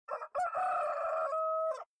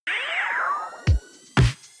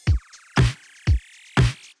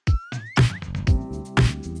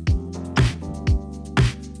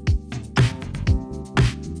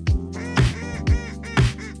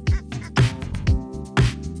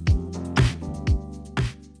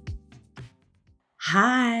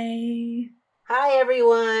Hi. Hi,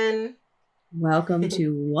 everyone. Welcome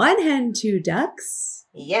to One Hen, Two Ducks.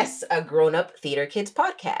 Yes, a grown up theater kids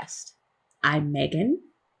podcast. I'm Megan.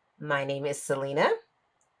 My name is Selena.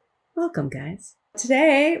 Welcome, guys.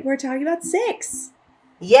 Today we're talking about Six.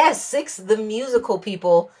 Yes, Six, the musical,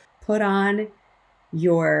 people. Put on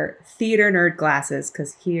your theater nerd glasses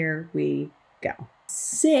because here we go.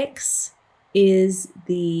 Six is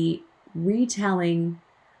the retelling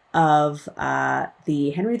of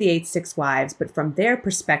the Henry VIII Six Wives, but from their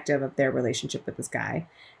perspective of their relationship with this guy.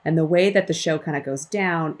 And the way that the show kind of goes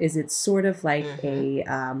down is it's sort of like a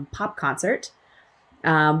pop concert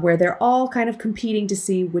where they're all kind of competing to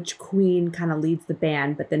see which queen kind of leads the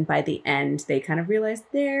band. But then by the end, they kind of realize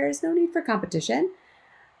there's no need for competition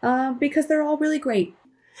because they're all really great.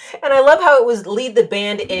 And I love how it was lead the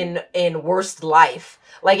band in worst life.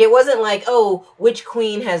 Like, it wasn't like, oh, which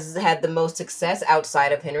queen has had the most success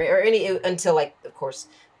outside of Henry or any until, like, of course,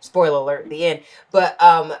 spoiler alert, the end. But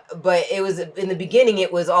it was in the beginning.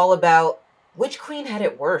 It was all about which queen had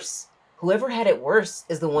it worse. Whoever had it worse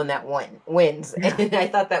is the one that wins. Yeah. And I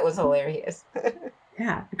thought that was hilarious.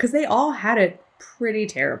 Yeah, because they all had it pretty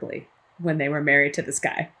terribly when they were married to this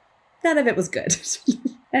guy. None of it was good.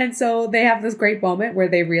 And so they have this great moment where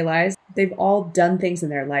they realize they've all done things in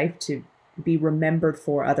their life to be remembered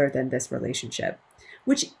for other than this relationship,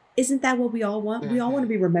 which isn't that what we all want? We all want to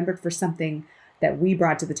be remembered for something that we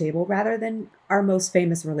brought to the table rather than our most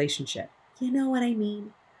famous relationship. You know what I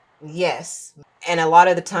mean? Yes. And a lot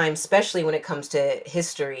of the time, especially when it comes to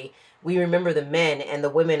history, we remember the men and the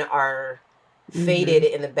women are faded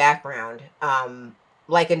in the background.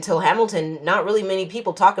 Like until Hamilton, not really many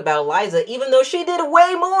people talk about Eliza, even though she did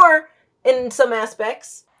way more in some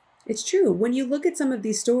aspects. It's true. When you look at some of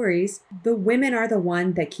these stories, the women are the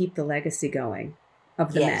one that keep the legacy going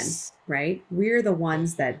of the men, right? We're the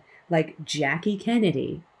ones that, like Jackie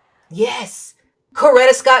Kennedy. Yes.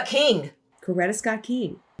 Coretta Scott King. Coretta Scott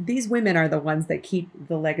King. These women are the ones that keep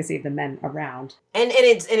the legacy of the men around. And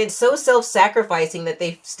it's so self-sacrificing that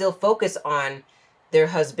they still focus on their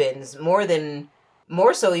husbands more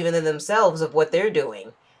so even than themselves of what they're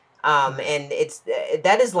doing. And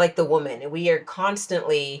that is like the woman. We are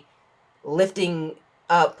constantly lifting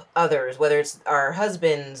up others, whether it's our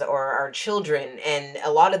husbands or our children. And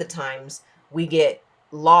a lot of the times we get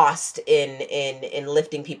lost in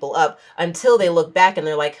lifting people up until they look back and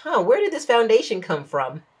they're like, where did this foundation come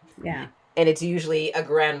from? Yeah. And it's usually a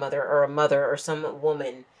grandmother or a mother or some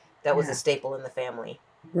woman that was a staple in the family.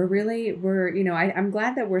 I'm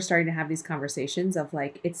glad that we're starting to have these conversations of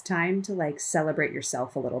like, it's time to like celebrate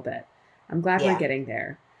yourself a little bit. I'm glad we're getting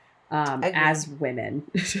there as women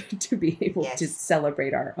to be able to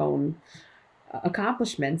celebrate our own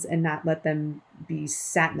accomplishments and not let them be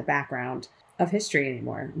sat in the background of history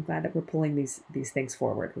anymore. I'm glad that we're pulling these things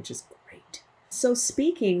forward, which is great. So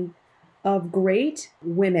speaking of great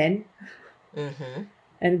women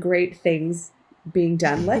and great things being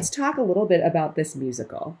done, let's talk a little bit about this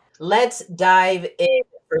musical. Let's dive in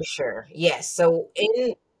for sure. Yes. So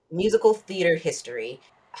in musical theater history,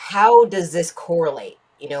 how does this correlate?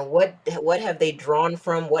 You know, what have they drawn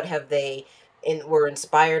from? What have they were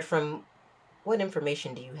inspired from? What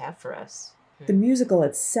information do you have for us? The musical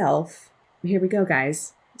itself, here we go,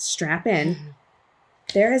 guys. Strap in.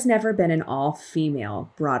 There has never been an all-female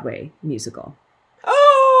Broadway musical.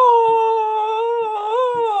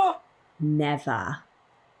 Never.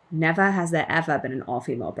 Never has there ever been an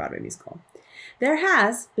all-female Broadway musical. There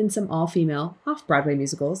has been some all-female off-Broadway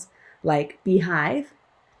musicals like Beehive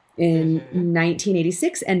in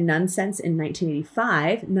 1986 and Nonsense in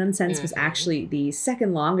 1985. Nonsense was actually the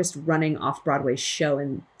second longest running off-Broadway show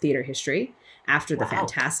in theater history, after the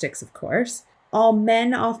Fantastics, of course.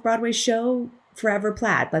 All-men off-Broadway show, Forever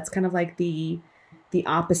Plaid. That's kind of like the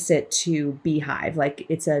opposite to Beehive. Like,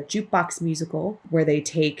 it's a jukebox musical where they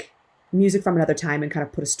take music from another time and kind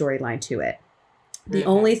of put a storyline to it. The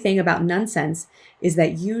only thing about Nonsense is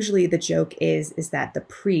that usually the joke is that the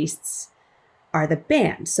priests are the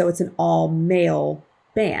band. So it's an all-male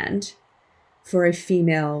band for a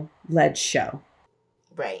female-led show.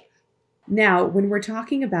 Right. Now, when we're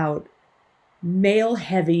talking about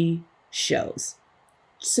male-heavy shows,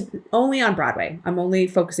 only on Broadway, I'm only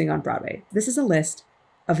focusing on Broadway. This is a list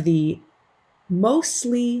of the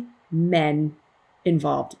mostly men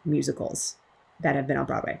involved musicals that have been on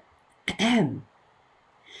Broadway.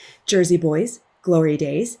 Jersey Boys, Glory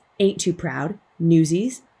Days, Ain't Too Proud,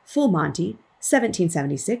 Newsies, Full Monty,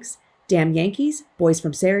 1776, Damn Yankees, Boys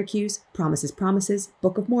from Syracuse, Promises, Promises,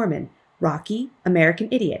 Book of Mormon, Rocky, American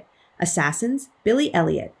Idiot, Assassins, Billy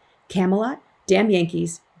Elliot, Camelot, Damn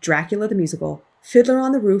Yankees, Dracula the Musical, Fiddler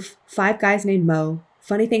on the Roof, Five Guys Named Mo,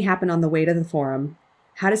 Funny Thing Happened on the Way to the Forum,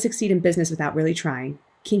 How to Succeed in Business Without Really Trying,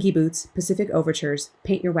 Kinky Boots, Pacific Overtures,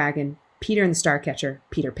 Paint Your Wagon, Peter and the Starcatcher,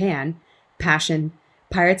 Peter Pan, Passion,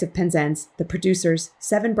 Pirates of Penzance, The Producers,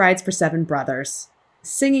 Seven Brides for Seven Brothers,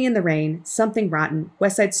 Singing in the Rain, Something Rotten,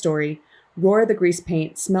 West Side Story, Roar of the Grease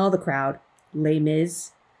Paint, Smell of the Crowd, Les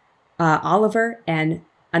Mis, Oliver, and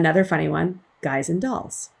another funny one, Guys and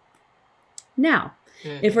Dolls. Now,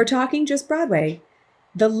 if we're talking just Broadway,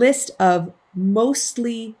 the list of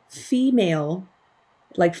mostly female,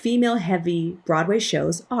 like female-heavy Broadway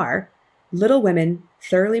shows are Little Women,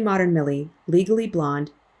 Thoroughly Modern Millie, Legally Blonde,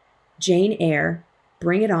 Jane Eyre,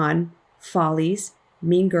 Bring It On, Follies,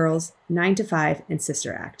 Mean Girls, 9 to 5, and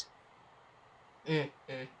Sister Act.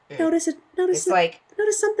 Notice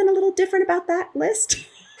something a little different about that list?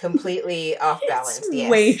 Completely off balance. It's yes.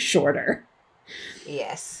 way shorter.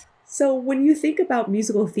 Yes. So when you think about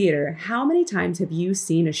musical theater, how many times have you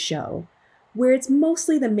seen a show where it's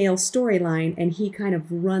mostly the male storyline and he kind of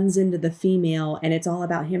runs into the female and it's all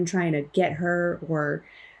about him trying to get her, or,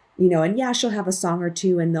 you know, and yeah, she'll have a song or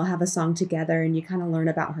two and they'll have a song together and you kind of learn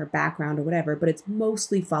about her background or whatever, but it's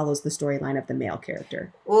mostly follows the storyline of the male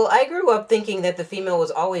character. Well, I grew up thinking that the female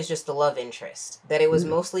was always just the love interest, that it was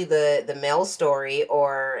mostly the male story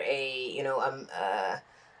or a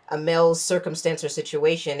male circumstance or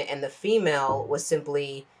situation, and the female was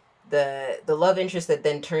simply the love interest that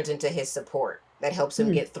then turns into his support, that helps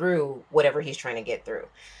him get through whatever he's trying to get through,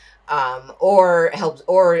 or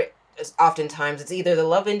oftentimes it's either the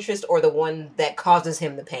love interest or the one that causes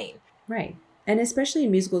him the pain. Right. And especially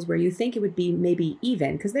in musicals where you think it would be maybe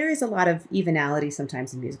even, because there is a lot of evenality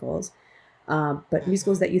sometimes in musicals, but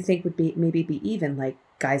musicals that you think would be maybe be even, like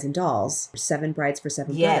Guys and Dolls, Seven Brides for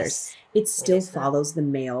Seven Brothers, it still follows the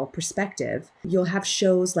male perspective. You'll have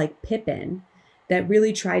shows like Pippin that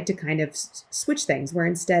really tried to kind of switch things, where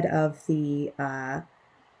instead of the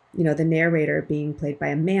the narrator being played by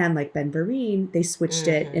a man like Ben Vereen, they switched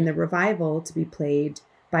it in the revival to be played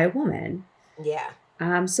by a woman. Yeah.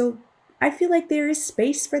 So I feel like there is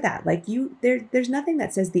space for that. Like there's nothing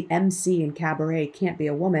that says the MC in Cabaret can't be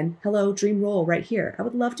a woman. Hello, dream role right here. I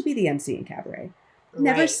would love to be the MC in Cabaret.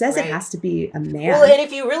 Never says it has to be a man. Well, and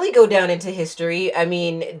if you really go down into history, I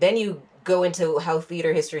mean, then you go into how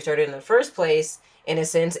theater history started in the first place, in a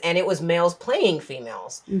sense, and it was males playing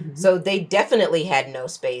females. So they definitely had no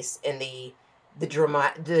space in the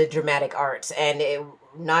dramatic arts, and it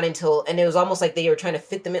was almost like they were trying to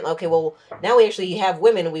fit them in. Okay, well, now we actually have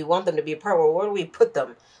women and we want them to be a part. Well, where do we put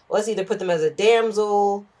them? Well, let's either put them as a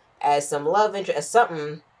damsel, as some love interest, as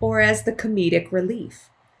something, or as the comedic relief.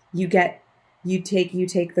 You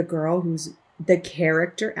take the girl who's the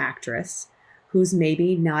character actress, who's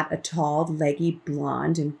maybe not a tall, leggy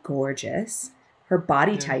blonde and gorgeous. Her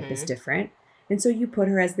body type is different. And so you put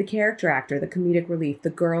her as the character actor, the comedic relief,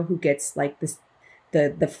 the girl who gets like this,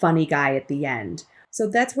 the funny guy at the end. So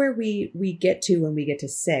that's where we get to when we get to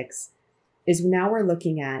 6, is now we're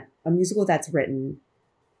looking at a musical that's written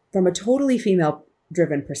from a totally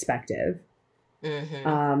female-driven perspective.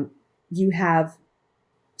 You have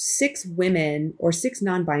 6 women or 6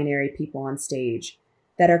 non-binary people on stage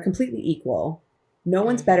that are completely equal. No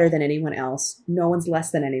one's better than anyone else. No one's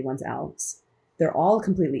less than anyone else. They're all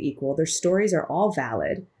completely equal. Their stories are all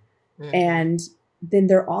valid. And then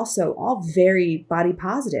they're also all very body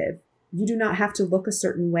positive. You do not have to look a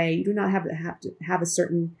certain way. You do not have to have a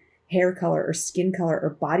certain hair color or skin color or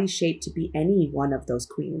body shape to be any one of those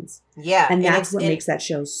queens. Yeah. And that's what makes that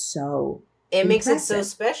show so It makes it so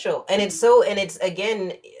special. And it's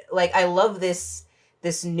again, like, I love this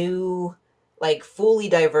new, like, fully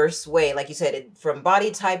diverse way, like you said, from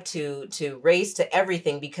body type to race to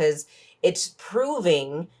everything, because it's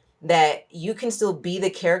proving that you can still be the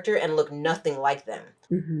character and look nothing like them.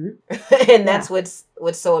 And that's what's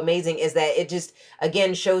so amazing, is that it just,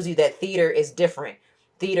 again, shows you that theater is different.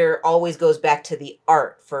 Theater always goes back to the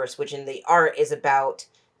art first, which in the art is about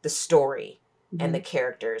the story and the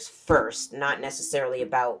characters first, not necessarily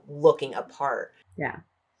about looking apart. Yeah.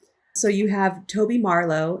 So you have Toby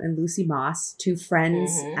Marlowe and Lucy Moss, 2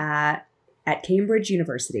 friends at Cambridge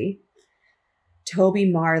University. Toby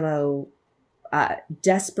Marlowe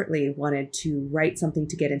desperately wanted to write something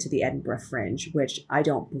to get into the Edinburgh Fringe, which I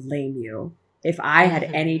don't blame you. If I had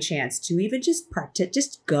any chance to even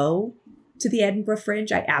just go to the Edinburgh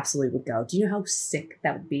Fringe, I absolutely would go. Do you know how sick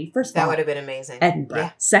that would be? First of all, that would have been amazing. Edinburgh.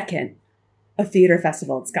 Yeah. Second, a theater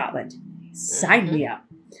festival in Scotland. Sign me up.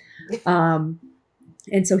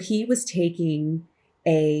 And so he was taking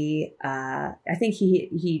I think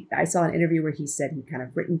I saw an interview where he said he kind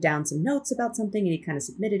of written down some notes about something and he kind of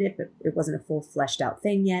submitted it, but it wasn't a full fleshed out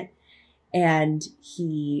thing yet. And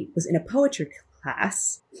he was in a poetry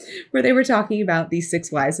class where they were talking about these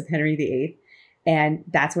 6 wives of Henry VIII. And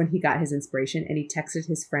that's when he got his inspiration. And he texted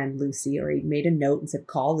his friend Lucy, or he made a note and said,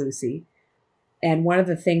 call Lucy. And one of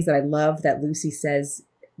the things that I love that Lucy says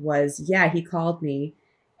was, yeah, he called me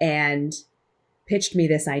and pitched me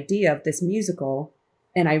this idea of this musical.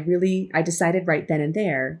 And I decided right then and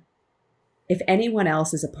there, if anyone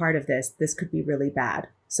else is a part of this, this could be really bad.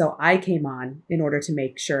 So I came on in order to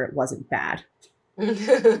make sure it wasn't bad.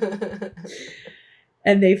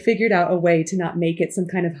 And they figured out a way to not make it some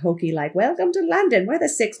kind of hokey, like, welcome to London, we're the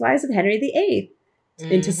 6 wives of Henry VIII,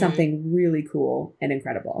 into something really cool and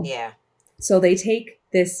incredible. Yeah. So they take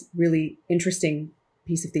this really interesting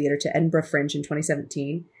piece of theater to Edinburgh Fringe in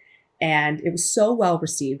 2017. And it was so well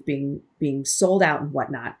received, being sold out and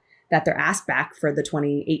whatnot, that they're asked back for the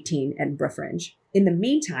 2018 Edinburgh Fringe. In the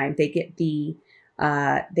meantime, they get they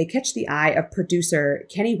catch the eye of producer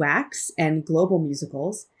Kenny Wax and Global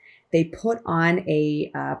Musicals. They put on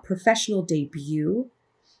a professional debut,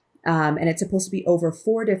 and it's supposed to be over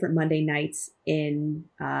 4 different Monday nights in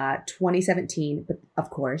 2017, but of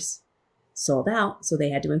course, sold out. So they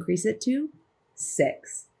had to increase it to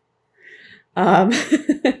 6.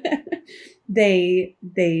 They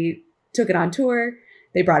took it on tour.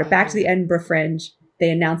 They brought it back to the Edinburgh Fringe.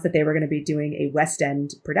 They announced that they were going to be doing a West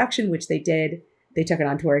End production, which they did. They took it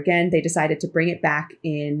on tour again. They decided to bring it back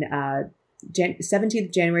in 17th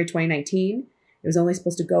of January 2019. It was only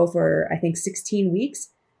supposed to go for, I think, 16 weeks,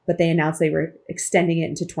 but they announced they were extending it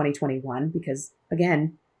into 2021 because,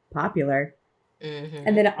 again, popular.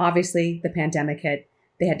 And then obviously the pandemic hit.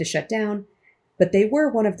 They had to shut down. But they were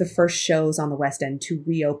one of the first shows on the West End to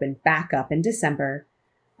reopen back up in December,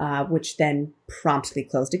 which then promptly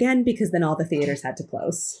closed again because then all the theaters had to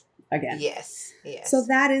close again. Yes. So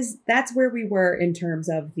that's where we were in terms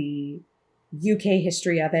of the UK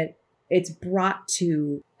history of it. It's brought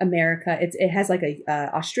to America. It has like a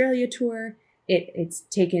Australia tour. It's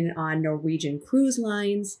taken on Norwegian cruise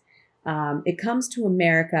lines. It comes to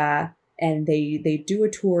America. And they do a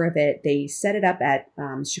tour of it. They set it up at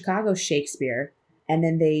Chicago Shakespeare, and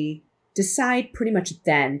then they decide pretty much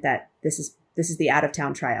then that this is the out of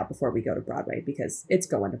town tryout before we go to Broadway, because it's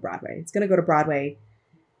going to Broadway. It's going to go to Broadway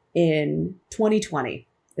in 2020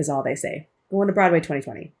 is all they say. Going to Broadway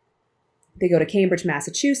 2020. They go to Cambridge,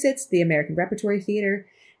 Massachusetts, the American Repertory Theater.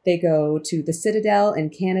 They go to the Citadel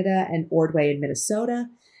in Canada and Ordway in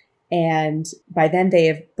Minnesota. And by then they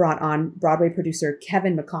have brought on Broadway producer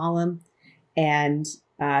Kevin McCollum and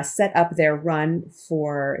set up their run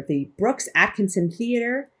for the Brooks Atkinson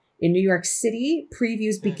Theater in New York City.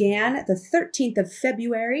 Previews began the 13th of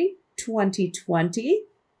February, 2020.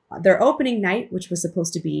 Their opening night, which was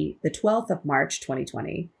supposed to be the 12th of March,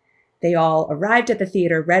 2020. They all arrived at the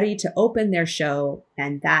theater ready to open their show.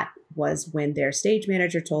 And that was when their stage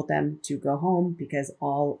manager told them to go home because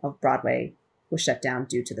all of Broadway was shut down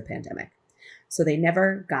due to the pandemic. So they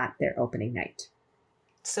never got their opening night.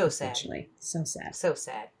 So sad. So sad. So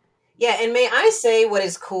sad. Yeah, and may I say what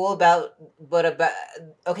is cool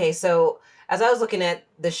okay, so as I was looking at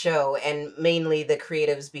the show and mainly the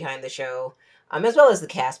creatives behind the show, as well as the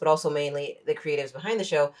cast, but also mainly the creatives behind the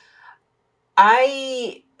show,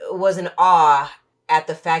 I was in awe at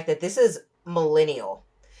the fact that this is millennial.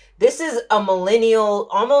 This is a millennial,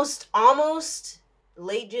 almost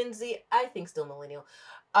late Gen Z, I think still millennial,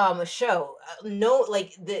 show. No,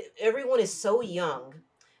 like everyone is so young.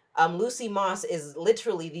 Lucy Moss is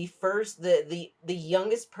literally the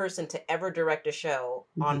youngest person to ever direct a show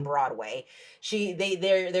on Broadway.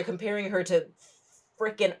 They're comparing her to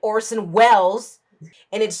freaking Orson Welles,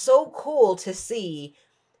 and it's so cool to see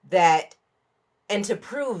that and to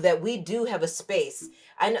prove that we do have a space.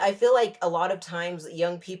 And I feel like a lot of times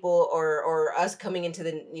young people or us coming into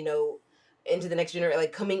the into the next generation,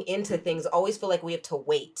 like coming into things, always feel like we have to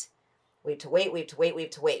wait. We have to wait. We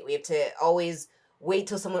have to always wait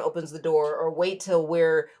till someone opens the door, or wait till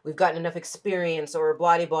we've gotten enough experience, or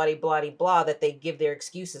blah, blah, blah, blah, that they give their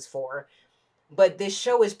excuses for. But this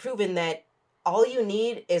show has proven that all you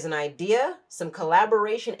need is an idea, some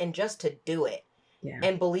collaboration, and just to do it. Yeah.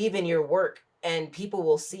 And believe in your work, and people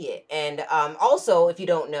will see it. And also, if you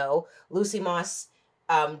don't know, Lucy Moss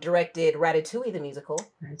directed Ratatouille the musical.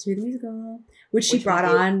 Which she brought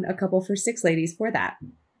on a couple for Six Ladies for that,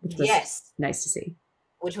 which was nice to see.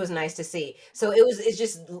 Which was nice to see. So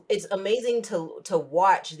it's amazing to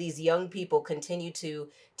watch these young people continue to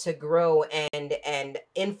grow and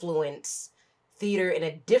influence theater in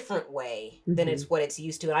a different way than it's what it's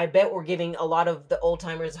used to. And I bet we're giving a lot of the old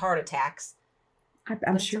timers heart attacks.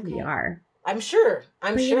 I'm sure we are. I'm sure.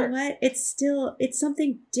 I'm But you know sure. what? It's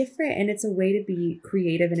something different, and it's a way to be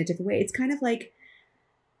creative in a different way. It's kind of like,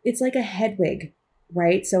 it's like a Hedwig,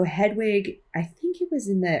 right? So Hedwig, I think it was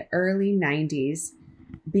in the early 90s,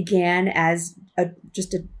 began as a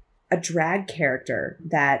drag character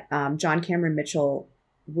that John Cameron Mitchell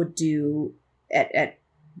would do at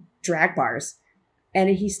drag bars. And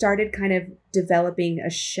he started kind of developing a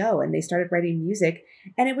show, and they started writing music.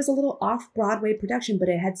 And it was a little off Broadway production, but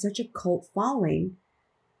it had such a cult following.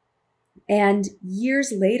 And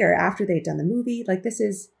years later, after they'd done the movie, like this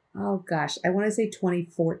is, oh gosh, I want to say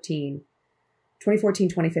 2015,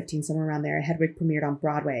 somewhere around there, Hedwig premiered on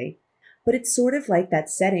Broadway. But it's sort of like that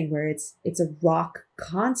setting where it's a rock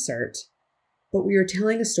concert, but we are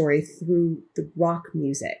telling a story through the rock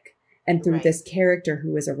music and through Right. this character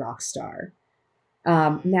who is a rock star.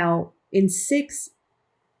 Now, in Six,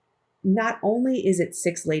 not only is it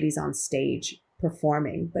six ladies on stage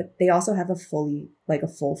performing, but they also have a full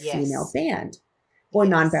female Yes. band or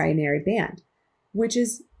Yes. non-binary band, which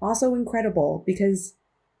is also incredible because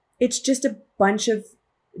it's just a bunch of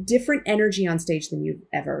different energy on stage than you've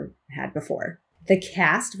ever had before. The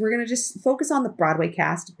cast, we're going to just focus on the Broadway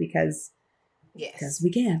cast because Yes. we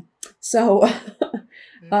can. So Mhm.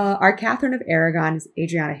 our Catherine of Aragon is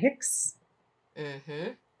Adriana Hicks.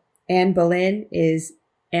 Mhm. Anne Boleyn is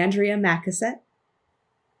Andrea Macassette.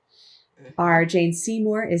 Mhm. Our Jane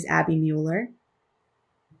Seymour is Abby Mueller.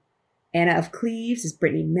 Anna of Cleves is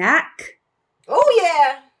Brittany Mack. Oh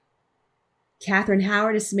yeah. Catherine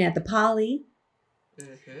Howard is Samantha Polly.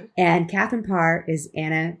 Mhm. And Catherine Parr is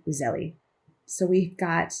Anna Uzelli. So we've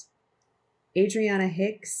got Adriana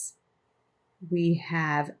Hicks, we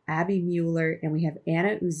have Abby Mueller, and we have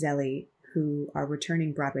Anna Uzelli, who are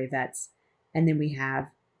returning Broadway vets. And then we have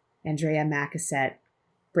Andrea Macassette,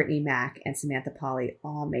 Brittany Mack, and Samantha Polly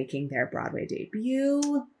all making their Broadway debut.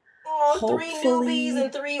 Oh, three Hopefully, newbies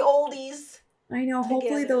and three oldies I know,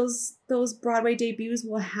 hopefully together. those Broadway debuts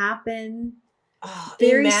will happen Oh,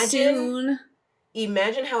 very imagine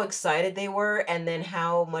soon. how excited they were and then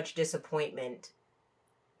how much disappointment.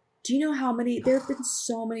 Do you know how many? There have been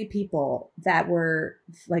so many people that were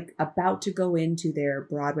like about to go into their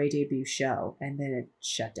Broadway debut show and then it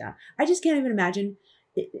shut down. I just can't even imagine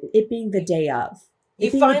it being the day of. You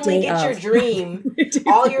It being the finally day get your of dream. Broadway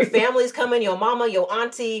All your debut. family's coming, your mama, your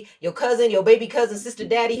auntie, your cousin, your baby cousin, sister,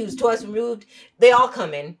 daddy, who's twice removed. They all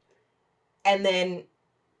coming. And then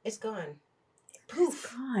it's gone. It's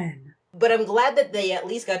Poof. gone. But I'm glad that they at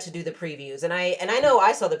least got to do the previews. And I know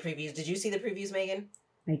I saw the previews. Did you see the previews, Megan?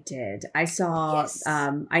 I did. I saw. Yes.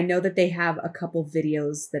 I know that they have a couple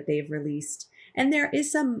videos that they've released, and there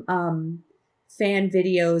is some fan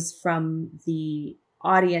videos from the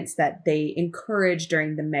audience that they encourage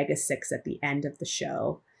during the Mega Six at the end of the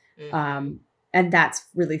show. Mhm. And that's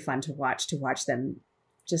really fun to watch them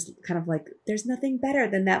just kind of like, there's nothing better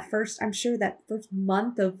than that first, I'm sure that first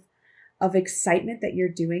month of excitement that you're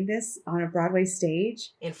doing this on a Broadway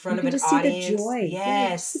stage. In You front of can an just see the audience. joy. Yeah, you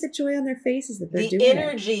just see Yes. the joy on their faces that they're The doing it.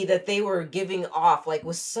 energy that they were giving off like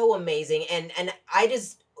was so amazing, and I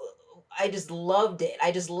just loved it.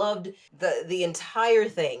 I just loved the entire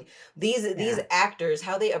thing. These Yeah. actors,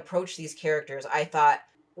 how they approach these characters, I thought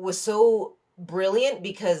was so brilliant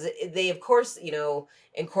because they of course,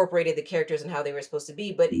 incorporated the characters and how they were supposed to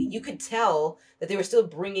be, but you could tell that they were still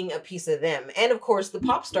bringing a piece of them, and of course the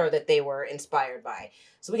pop star that they were inspired by.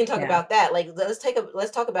 So we can talk Yeah. about that. Like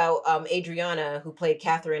let's talk about Adriana, who played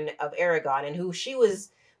Catherine of Aragon, and who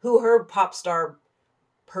her pop star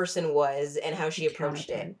person was and how she approached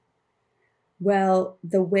it. Counterpart. Well,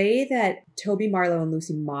 the way that Toby Marlowe and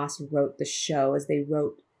Lucy Moss wrote the show is they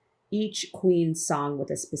wrote each Queen song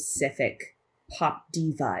with a specific pop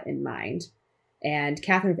diva in mind. And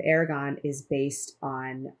Catherine of Aragon is based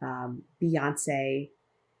on Beyonce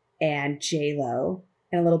and J-Lo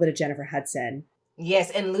and a little bit of Jennifer Hudson.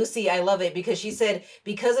 Yes, and Lucy, I love it because she said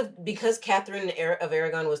because Catherine of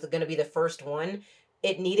Aragon was going to be the first one,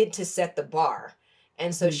 it needed to set the bar.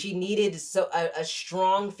 And so Hmm. she needed a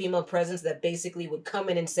strong female presence that basically would come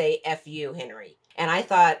in and say "F you, Henry." And I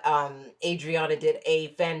thought Adriana did a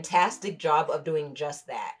fantastic job of doing just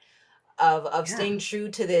that, of Yeah. staying true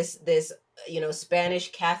to this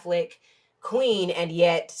Spanish Catholic queen, and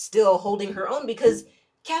yet still holding her own, because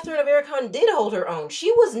Catherine of Aragon did hold her own.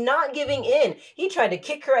 She was not giving in. He tried to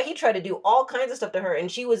kick her out. He tried to do all kinds of stuff to her,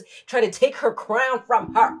 and she was trying to take her crown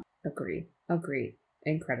from her. Agreed.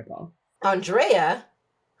 Incredible. Andrea,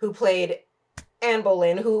 who played Anne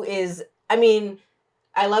Boleyn, who is, I mean,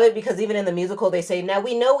 I love it because even in the musical they say, now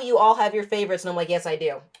we know you all have your favorites, and I'm like, yes, I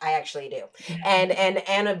do. I actually do. And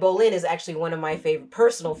Anna Boleyn is actually one of my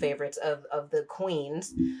personal favorites of the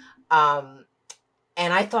queens. Um,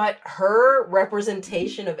 and I thought her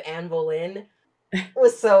representation of Anne Boleyn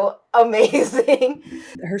was so amazing.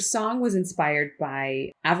 Her song was inspired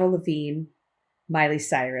by Avril Lavigne, Miley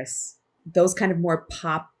Cyrus, those kind of more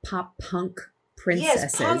pop punk princesses.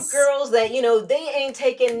 Yes, punk girls that, you know, they ain't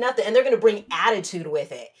taking nothing and they're going to bring attitude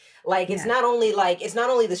with it. Like it's not only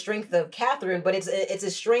the strength of Catherine, but it's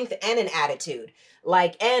a strength and an attitude.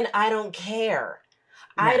 Like, and I don't care.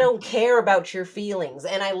 I don't care about your feelings.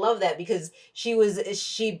 And I love that because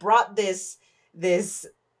she brought this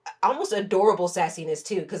almost adorable sassiness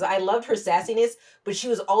too, because I loved her sassiness, but she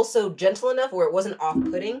was also gentle enough where it wasn't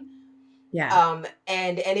off-putting. Yeah.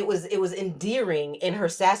 And it was endearing in her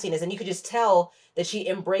sassiness, and you could just tell that she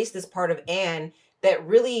embraced this part of Anne that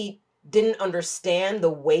really didn't understand the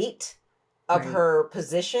weight of her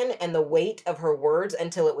position and the weight of her words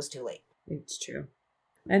until it was too late. It's true.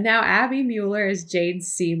 And now Abby Mueller is Jane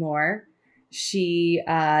Seymour. She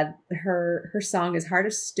her song is Heart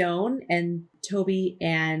of Stone, and Toby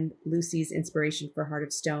and Lucy's inspiration for Heart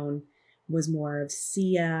of Stone was more of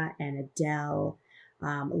Sia and Adele.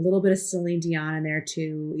 A little bit of Celine Dion in there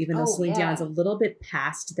too, even though Celine Dion's a little bit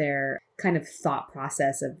past their kind of thought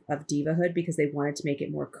process of divahood because they wanted to make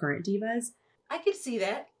it more current divas. I could see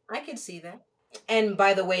that. And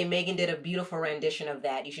by the way, Megan did a beautiful rendition of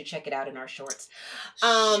that. You should check it out in our shorts.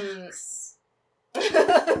 And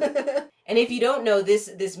if you don't know,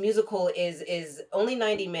 this musical is only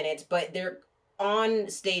 90 minutes, but they're on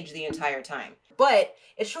stage the entire time. But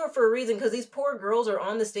it's short for a reason, because these poor girls are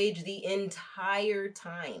on the stage the entire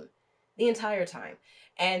time.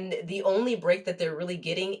 And the only break that they're really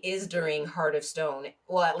getting is during Heart of Stone.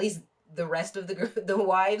 Well, at least the rest of the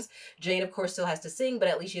wives. Jane, of course, still has to sing, but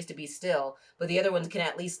at least she has to be still. But the other ones can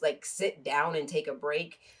at least like sit down and take a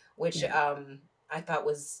break, which I thought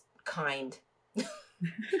was kind.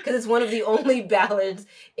 Because it's one of the only ballads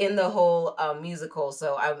in the whole musical.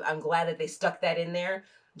 So I'm glad that they stuck that in there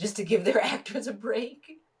just to give their actors a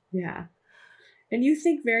break. Yeah. And you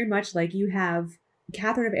think very much like you have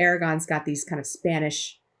Catherine of Aragon's got these kind of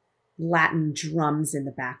Spanish Latin drums in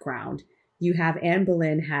the background. You have Anne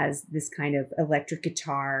Boleyn has this kind of electric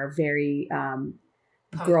guitar, very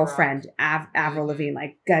girlfriend, Avril Lavigne,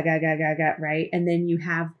 like ga ga ga ga ga, right? And then you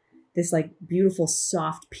have this like beautiful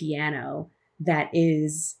soft piano that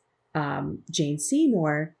is Jane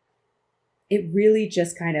Seymour. It really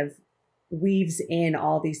just kind of weaves in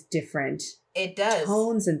all these different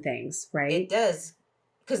tones and things, right? It does.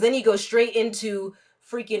 Because then you go straight into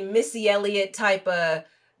freaking Missy Elliott type of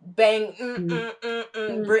bang,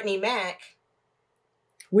 Brittany Mac.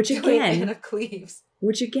 Which again, Anna Cleves.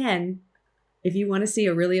 Which again, if you want to see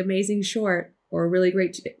a really amazing short or a really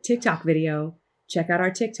great TikTok video, check out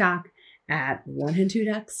our TikTok at 1 and 2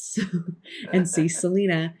 Ducks and see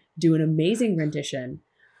Selena do an amazing rendition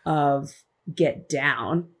of Get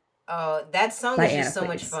Down. Oh, that song is just so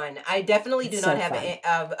much fun. I definitely do not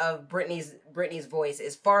have of Britney's voice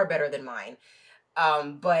is far better than mine.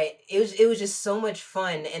 But it was just so much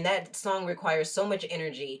fun, and that song requires so much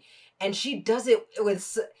energy, and she does it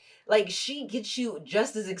with like she gets you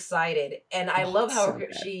just as excited. And I love how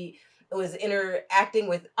she was interacting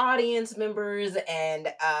with audience members,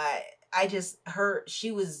 and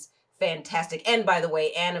she was fantastic. And by the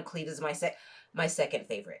way, Anne of Cleves is my second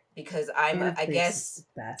favorite, because I guess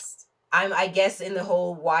in the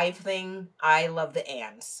whole wife thing, I love the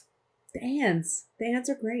Annes. The Annes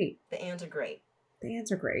are great. The Annes are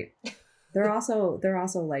great. They're also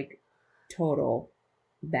like total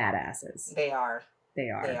badasses. They are.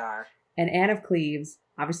 And Anne of Cleves,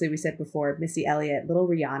 obviously we said before, Missy Elliott, little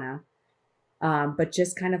Rihanna, but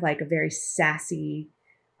just kind of like a very sassy,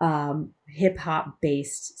 hip hop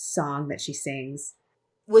based song that she sings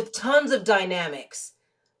with tons of dynamics.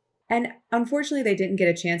 And unfortunately, they didn't get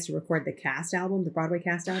a chance to record the cast album, the Broadway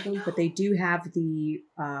cast album, but they do have the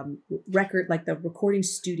record, like the recording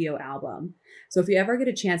studio album. So if you ever get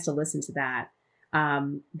a chance to listen to that,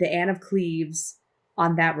 the Anne of Cleves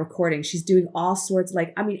on that recording, she's doing all sorts,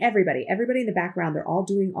 everybody in the background, they're all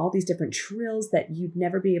doing all these different trills that you'd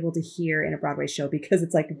never be able to hear in a Broadway show, because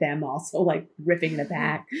it's like them also like riffing in the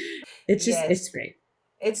back. It's just, it's great.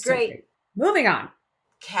 It's great. So great. Moving on.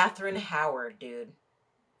 Catherine Howard, dude.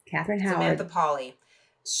 Samantha Pauly.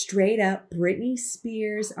 Straight up Britney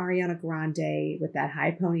Spears, Ariana Grande with that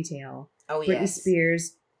high ponytail. Oh, Britney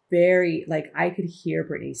Spears, very, like, I could hear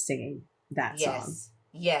Britney singing that song.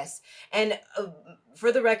 Yes. And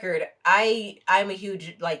for the record, I'm a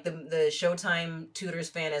huge, like, the Showtime Tudors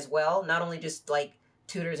fan as well. Not only just, like,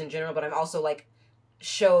 Tudors in general, but I'm also, like,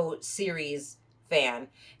 show series fan.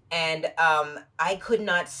 And I could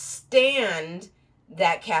not stand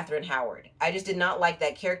that Catherine Howard. I just did not like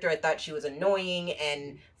that character. I thought she was annoying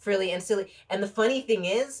and frilly and silly. And the funny thing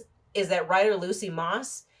is that writer Lucy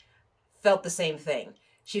Moss felt the same thing.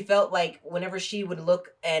 She felt like whenever she would look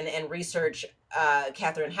and research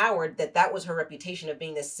Catherine Howard, that was her reputation of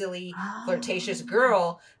being this silly, flirtatious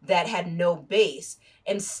girl that had no base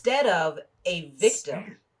instead of a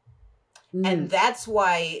victim. And that's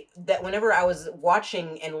why that whenever I was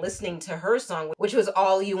watching and listening to her song, which was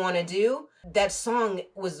All You Want to Do, that song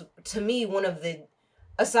was, to me, one of the,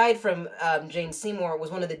 aside from Jane Seymour,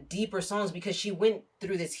 was one of the deeper songs because she went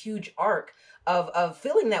through this huge arc of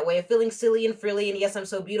feeling that way, of feeling silly and frilly and yes, I'm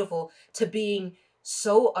so beautiful, to being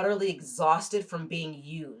so utterly exhausted from being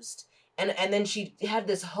used. And then she had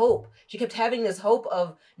this hope. She kept having this hope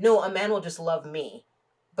of, no, a man will just love me.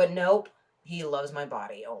 But nope. He loves my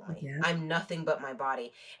body only. Yeah. I'm nothing but my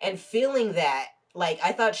body. And feeling that, like,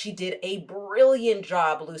 I thought she did a brilliant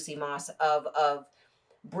job, Lucy Moss, of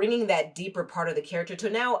bringing that deeper part of the character to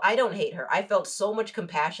now I don't hate her. I felt so much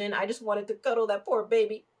compassion. I just wanted to cuddle that poor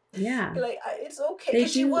baby. Yeah. Like, it's okay.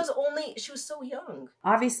 Because she was so young.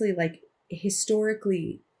 Obviously, like,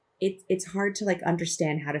 historically, it's hard to, like,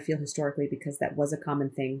 understand how to feel historically because that was a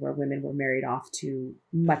common thing where women were married off to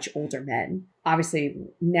much older men. Obviously,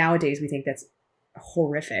 nowadays we think that's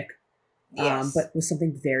horrific. Yes. But was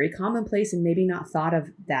something very commonplace and maybe not thought of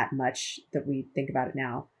that much that we think about it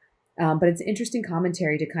now. But it's interesting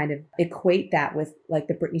commentary to kind of equate that with, like,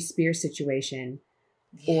 the Britney Spears situation.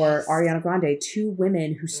 Yes. Or Ariana Grande, two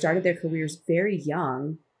women who started their careers very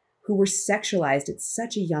young, who were sexualized at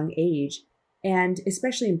such a young age. And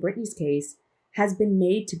especially in Britney's case, has been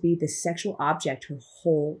made to be the sexual object her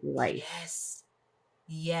whole life. Yes.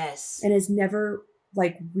 Yes. And has never,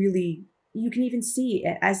 like, really, you can even see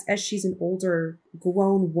as she's an older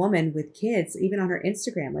grown woman with kids, even on her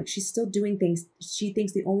Instagram, like, she's still doing things. She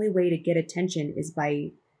thinks the only way to get attention is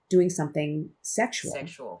by doing something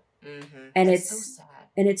sexual. Mm-hmm. And That's so sad.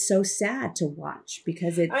 And it's so sad to watch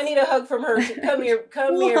because I need a hug from her. Come here,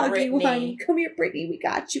 Brittany. Come here, Brittany. We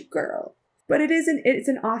got you, girl. But it's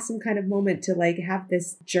an awesome kind of moment to, like, have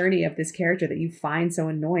this journey of this character that you find so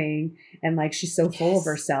annoying, and, like, she's so full of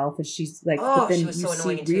herself, and she's like, but then you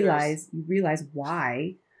realize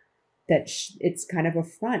why that it's kind of a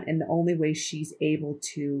front, and the only way she's able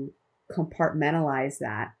to compartmentalize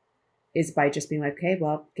that is by just being like, okay,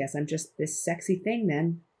 well, guess I'm just this sexy thing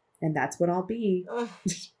then, and that's what I'll be.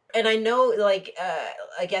 And I know, like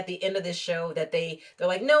at the end of this show that they're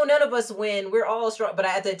like, no, none of us win. We're all strong. But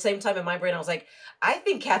at the same time, in my brain, I was like, I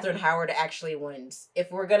think Catherine Howard actually wins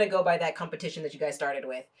if we're going to go by that competition that you guys started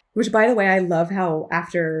with. Which, by the way, I love how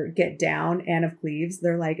after Get Down, Anne of Cleves,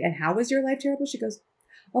 they're like, and how was your life terrible? She goes,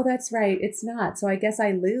 oh, that's right. It's not. So I guess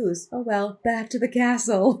I lose. Oh, well, back to the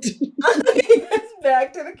castle.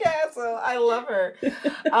 Back to the castle. I love her.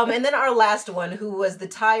 And then our last one, who was the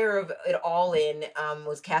tire of it all in,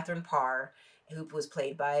 was Catherine Parr, who was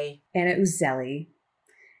played by Anna Uzelli.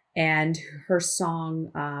 And her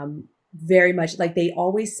song, very much, like, they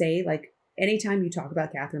always say, like, anytime you talk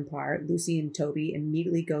about Catherine Parr, Lucy and Toby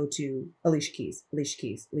immediately go to Alicia Keys.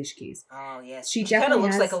 Oh, yes. She kind of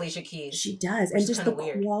looks like Alicia Keys. She does. And just the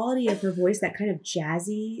quality of her voice, that kind of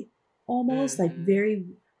jazzy, almost, like, very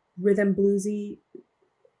rhythm bluesy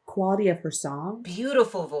quality of her song.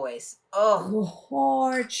 Beautiful voice. Oh,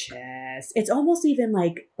 gorgeous. It's almost even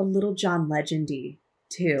like a little John Legend-y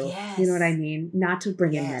too. Yes. You know what I mean? Not to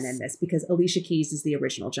bring in men in this, because Alicia Keys is the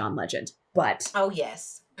original John Legend. But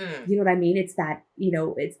yes. You know what I mean? It's that,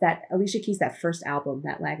 it's that Alicia Keys, that first album,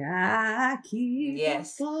 that, like, I keep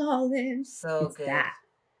falling. So it's good. That.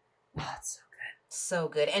 Oh, it's so good. So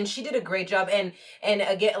good. And she did a great job. And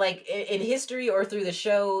again, like, in history or through the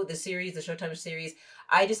show, the Showtime series,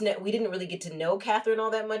 we didn't really get to know Catherine all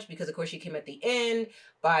that much because, of course, she came at the end.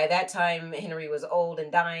 By that time, Henry was old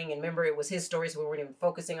and dying. And remember, it was his story, so we weren't even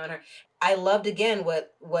focusing on her. I loved, again,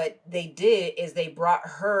 what they did is they brought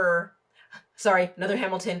her, another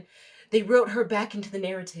Hamilton. They wrote her back into the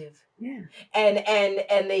narrative. Yeah.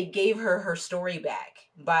 And they gave her story back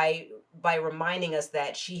by reminding us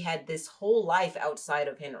that she had this whole life outside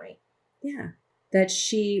of Henry. Yeah. That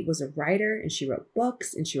she was a writer and she wrote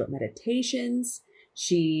books and she wrote meditations.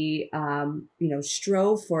 She,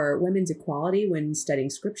 strove for women's equality when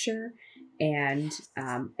studying scripture and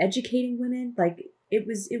educating women. Like, it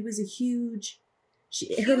was a huge.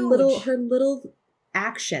 Her little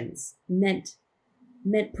actions meant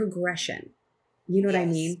progression. You know what I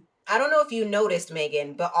mean? I don't know if you noticed,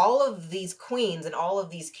 Megan, but all of these queens and all of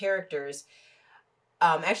these characters.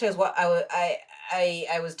 Actually,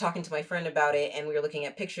 I was talking to my friend about it, and we were looking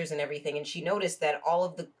at pictures and everything, and she noticed that all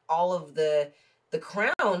of the the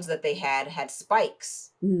crowns that they had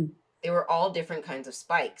spikes. Mm. They were all different kinds of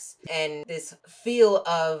spikes. And this feel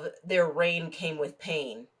of their reign came with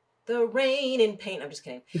pain. The reign and pain. I'm just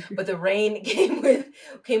kidding. But the reign came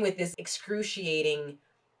with this excruciating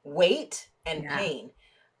weight and Yeah. pain,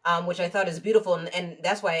 which I thought is beautiful. And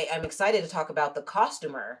that's why I'm excited to talk about the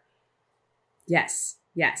costumer. Yes.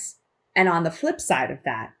 Yes. And on the flip side of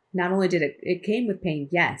that, not only did it came with pain,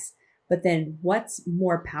 yes, but then what's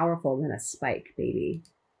more powerful than a spike, baby?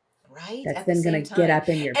 Right? That's At the then same going to time. get up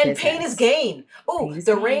in your And business. pain is gain. Oh, Pain is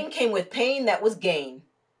the gain. reign came with pain. That was gain.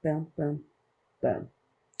 Boom, boom, boom.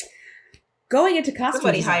 Going into costume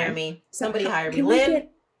Somebody design. hire me. Somebody hire me. Can Lynn?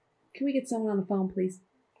 Can we get someone on the phone, please?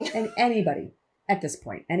 And anybody at this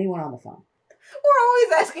point, anyone on the phone. We're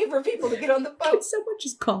always asking for people to get on the phone. Can someone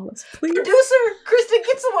just call us, please? Producer, Kristen,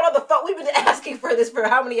 get someone on the phone. We've been asking for this for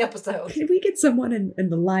how many episodes? Can we get someone in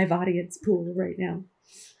the live audience pool right now?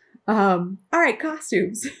 All right,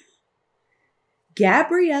 costumes.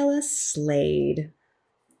 Gabriella Slade.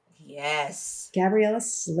 Yes. Gabriella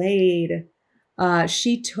Slade.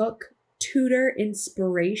 She took Tudor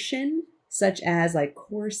inspiration, such as like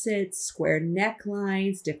corsets, square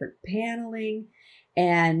necklines, different paneling.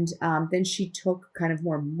 And then she took kind of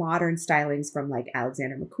more modern stylings from like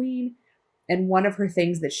Alexander McQueen. And one of her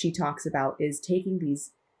things that she talks about is taking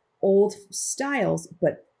these old styles,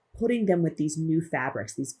 but putting them with these new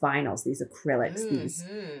fabrics, these vinyls, these acrylics, these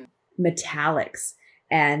metallics.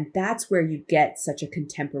 And that's where you get such a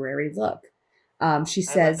contemporary look. She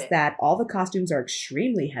says that all the costumes are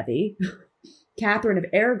extremely heavy. Catherine of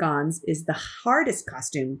Aragon's is the hardest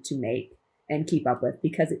costume to make and keep up with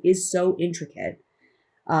because it is so intricate.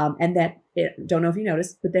 And that, don't know if you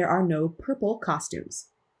noticed, but there are no purple costumes.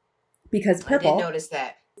 Because purple I did notice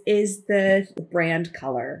that. is the brand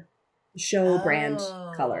color, show brand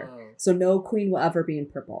color. So no queen will ever be in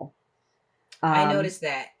purple. I noticed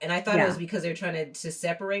that. And I thought yeah. it was because they're trying to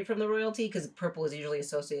separate from the royalty, because purple is usually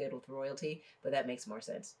associated with royalty, but that makes more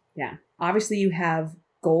sense. Yeah. Obviously, you have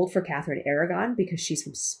gold for Catherine Aragon because she's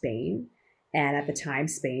from Spain. And at the time,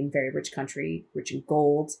 Spain, very rich country, rich in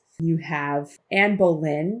gold. You have Anne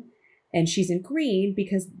Boleyn, and she's in green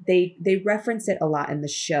because they reference it a lot in the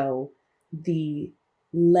show. The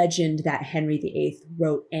legend that Henry VIII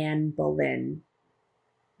wrote Anne Boleyn,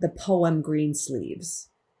 the poem Greensleeves.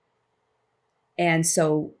 And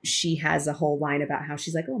so she has a whole line about how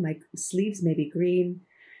she's like, oh, my sleeves may be green,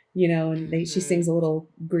 you know, and she sings a little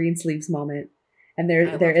green sleeves moment. And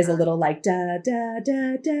there is a little like da da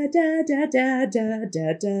da da da da da da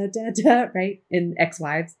da da da da, right, in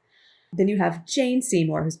Ex-Wives. Then you have Jane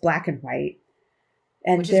Seymour, who's black and white.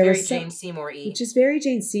 And which is very Jane Seymour-y. Which is very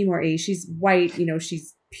Jane Seymour-y. She's white, you know,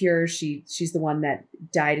 she's pure. She's the one that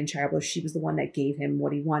died in childbirth. She was the one that gave him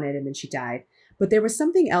what he wanted, and then she died. But there was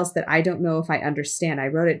something else that I don't know if I understand. I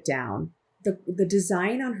wrote it down. The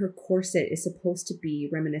design on her corset is supposed to be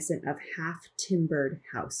reminiscent of half-timbered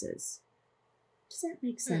houses. Does that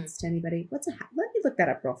make sense to anybody? Let me look that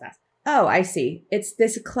up real fast. Oh, I see. It's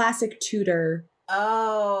this classic Tudor.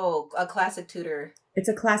 Oh, a classic Tudor. It's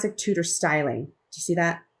a classic Tudor styling. Do you see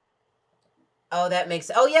that? Oh, that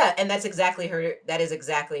makes. Oh, yeah, and that's exactly her. That is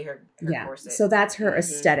exactly her corset. So that's her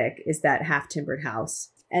aesthetic. Is that half timbered house?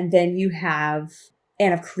 And then you have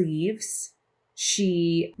Anne of Cleves.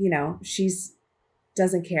 She, you know, she's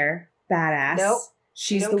doesn't care. Badass. Nope.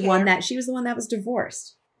 She was the one that was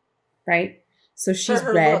divorced, right? So she's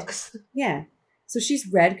red. Looks. Yeah. So she's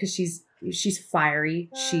red because she's fiery.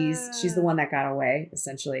 She's the one that got away,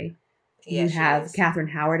 essentially. Yeah, you have Catherine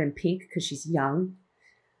Howard in pink because she's young.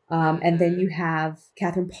 And then you have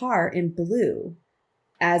Catherine Parr in blue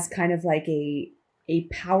as kind of like a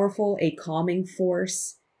powerful, a calming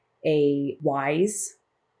force, a wise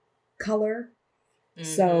color.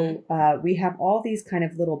 So we have all these kind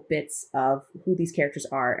of little bits of who these characters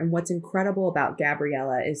are. And what's incredible about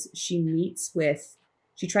Gabriella is she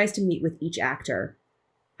tries to meet with each actor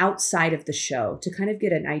outside of the show to kind of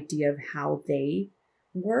get an idea of how they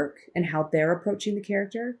work and how they're approaching the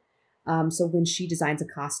character. So when she designs a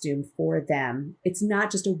costume for them, it's not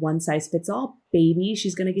just a one size fits all, baby.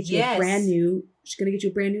 She's going to get you a brand new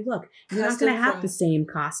look. You're not going to have the same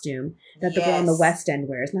costume that the girl on the West End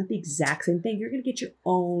wears. Not the exact same thing. You're going to get your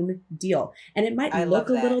own deal. And it might look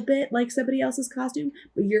a little bit like somebody else's costume,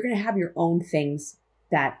 but you're going to have your own things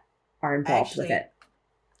that are involved with it.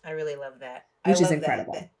 I really love that. Which is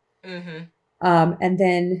incredible. And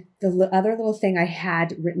then the other little thing I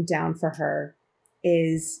had written down for her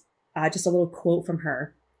is just a little quote from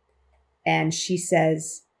her. And she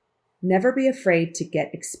says, "Never be afraid to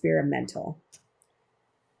get experimental.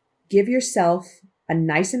 Give yourself a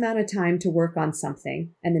nice amount of time to work on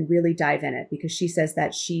something and then really dive in it, because she says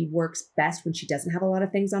that she works best when she doesn't have a lot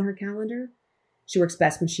of things on her calendar. She works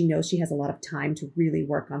best when she knows she has a lot of time to really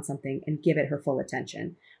work on something and give it her full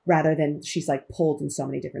attention, rather than she's like pulled in so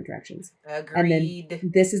many different directions. Agreed. And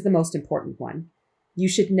then this is the most important one. You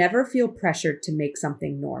should never feel pressured to make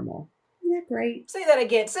something normal. Isn't that great? Say that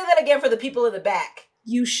again. Say that again for the people in the back.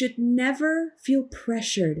 You should never feel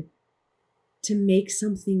pressured to make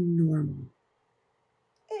something normal.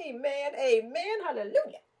 Amen. Amen.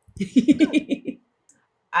 Hallelujah.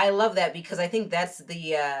 I love that, because I think that's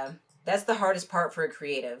the hardest part for a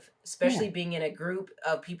creative, especially being in a group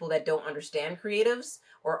of people that don't understand creatives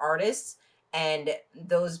or artists, and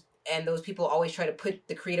those people always try to put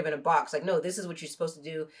the creative in a box. Like, no, this is what you're supposed to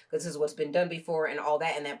do, because this is what's been done before, and all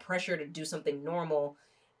that. And that pressure to do something normal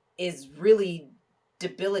is really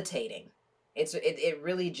debilitating. It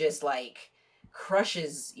really just like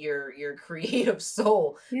crushes your creative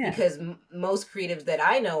soul. Because most creatives that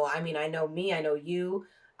I know, I mean, I know me, I know you,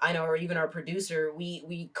 I know, or even our producer,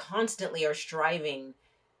 we constantly are striving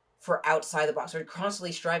for outside the box. We're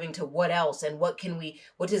constantly striving to what else and what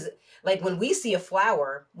does, like when we see a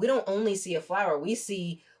flower, we don't only see a flower, we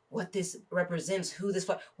see what this represents, who this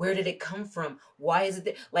flower, where did it come from? Why is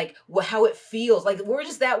it like how it feels? Like, we're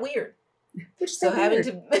just that weird. We're just that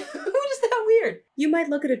weird. You might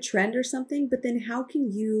look at a trend or something, but then how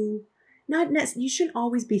can you you shouldn't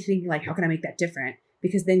always be thinking like, how can I make that different?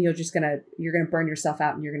 Because then you're gonna burn yourself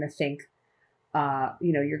out, and you're gonna think,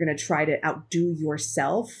 you're gonna try to outdo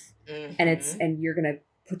yourself, and you're gonna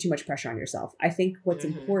put too much pressure on yourself. I think what's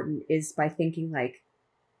important is by thinking like,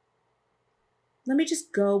 let me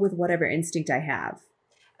just go with whatever instinct I have.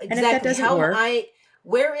 Exactly. And if that doesn't work,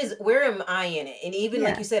 where am I in it? And even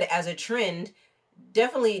like you said, as a trend,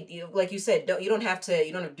 definitely, like you said, you don't have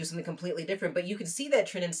to do something completely different, but you can see that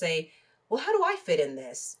trend and say, well, how do I fit in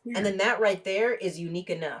this? Yeah. And then that right there is unique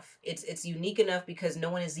enough. It's unique enough because no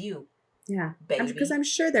one is you. Yeah. Baby. Because I'm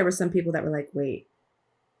sure there were some people that were like, wait,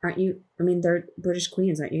 aren't you, I mean, they're British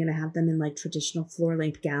queens. Aren't you going to have them in like traditional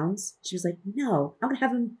floor-length gowns? She was like, no, I'm going to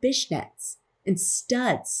have them fishnets and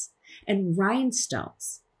studs and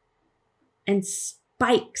rhinestones and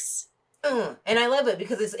spikes. And I love it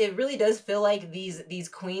because it really does feel like these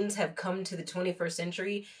queens have come to the 21st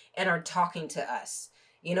century and are talking to us.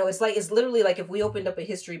 You know, it's literally like if we opened up a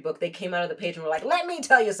history book, they came out of the page and were like, let me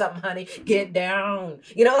tell you something, honey, get down.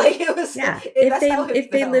 You know, like it was. Yeah.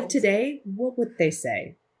 If they lived today, what would they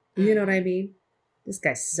say? You know what I mean? This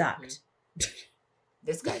guy sucked.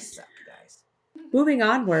 This guy sucked, guys. Moving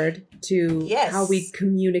onward to how we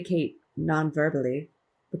communicate non-verbally,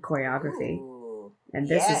 the choreography. Ooh, and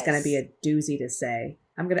this is going to be a doozy to say.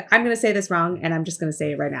 I'm gonna say this wrong, and I'm just going to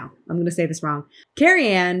say it right now. I'm going to say this wrong.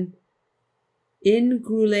 Carrie-Anne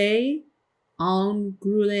Ingroulet.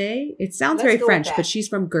 It sounds very French, but she's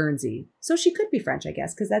from Guernsey. So she could be French, I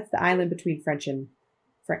guess, because that's the island between the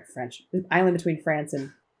island between France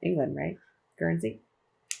and England, right? Guernsey.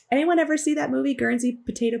 Anyone ever see that movie, Guernsey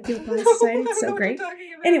Potato Peel Pie Society? It's so great.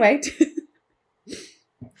 Anyway,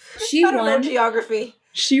 I don't know geography.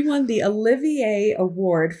 She won the Olivier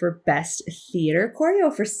Award for Best Theater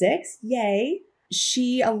Choreo for Six. Yay!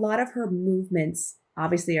 A lot of her movements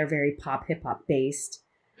obviously are very pop, hip hop based,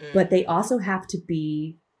 but they also have to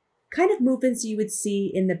be kind of movements you would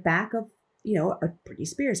see in the back of, a Britney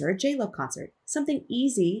Spears or a J-Lo concert. Something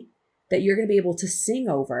easy that you're going to be able to sing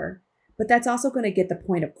over, but that's also going to get the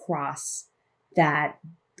point across that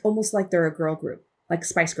almost like they're a girl group, like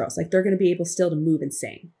Spice Girls, like they're going to be able still to move and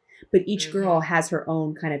sing. But each girl has her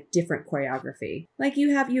own kind of different choreography. Like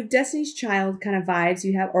you have Destiny's Child kind of vibes,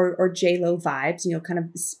 you have, or J-Lo vibes, kind of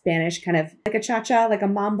Spanish, kind of like a cha-cha, like a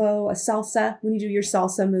mambo, a salsa, when you do your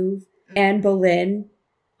salsa move. Anne Boleyn,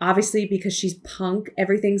 obviously because she's punk,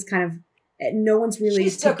 everything's kind of, no one's really she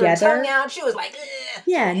stuck together. Her tongue out. She was like, ugh.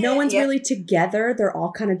 Yeah, no one's really together. They're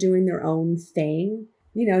all kind of doing their own thing.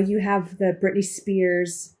 You have the Britney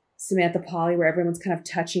Spears, Samantha Polly, where everyone's kind of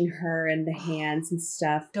touching her and the hands and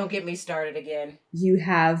stuff. Don't get me started again. You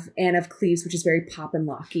have Anne of Cleves, which is very pop and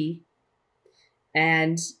locky.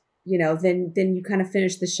 And, then you kind of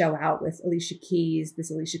finish the show out with Alicia Keys,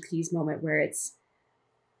 this Alicia Keys moment where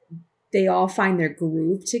they all find their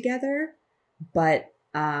groove together, but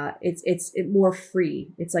it's more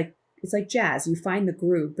free. It's like jazz. You find the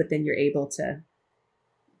groove, but then you're able to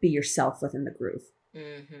be yourself within the groove.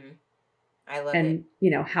 Mm-hmm. I love it.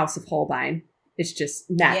 And, House of Holbein. It's just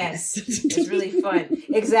madness. Yes, it's really fun.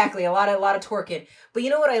 Exactly. A lot of twerking. But you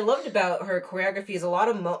know what I loved about her choreography is a lot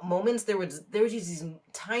of moments. There was just these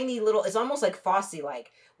tiny little, it's almost like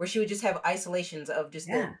Fosse-like, where she would just have isolations of just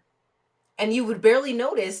and you would barely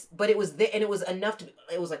notice, but it was there, and it was enough to,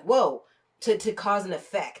 it was like, whoa, to cause an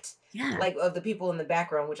effect, Yeah. like of the people in the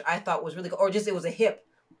background, which I thought was really cool. Or just, it was a hip,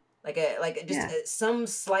 Yeah. some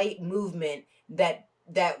slight movement that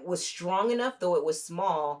was strong enough, though it was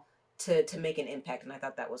small, to make an impact. And I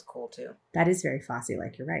thought that was cool too. That is very Fosse,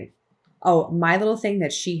 like you're right. Oh, my little thing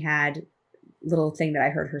that she had, little thing that I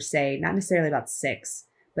heard her say, not necessarily about Six,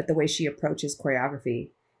 but the way she approaches choreography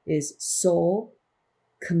is soul,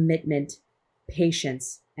 commitment,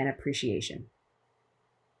 patience, and appreciation.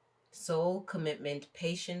 Soul, commitment,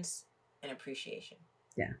 patience, and appreciation.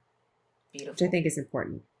 Yeah. Beautiful. Which I think is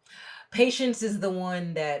important. Patience is the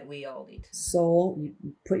one that we all need. Soul, you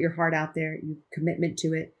put your heart out there, you commitment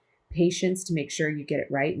to it. Patience to make sure you get it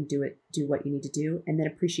right and do what you need to do. And then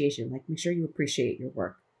appreciation, like make sure you appreciate your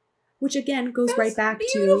work. Which again goes right back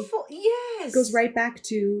beautiful. Yes. Goes right back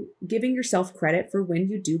to giving yourself credit for when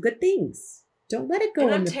you do good things. Don't let it go.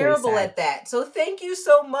 And I'm terrible at that. So thank you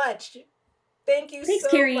so much. Thank you. Thanks, so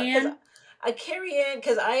Carrie much. Ann. Carrie Ann,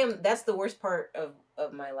 because that's the worst part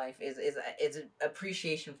of my life is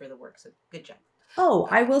appreciation for the work. So good job. Oh,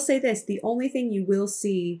 I will say this. The only thing you will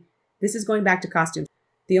see, this is going back to costumes.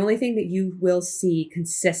 The only thing that you will see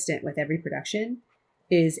consistent with every production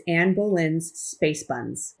is Anne Boleyn's space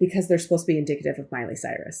buns, because they're supposed to be indicative of Miley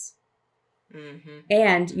Cyrus. Mm-hmm.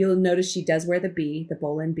 And you'll notice she does wear the B, the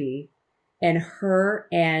Boleyn B, and her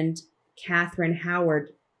and Catherine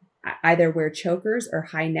Howard either wear chokers or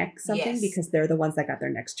high neck something, yes, because they're the ones that got their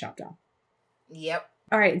necks chopped off. Yep.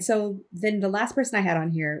 All right. So then the last person I had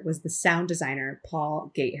on here was the sound designer,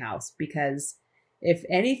 Paul Gatehouse, because if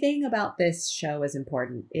anything about this show is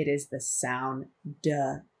important, it is the sound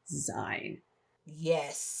design.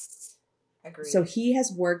 Yes. Agreed. So he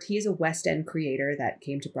is a West End creator that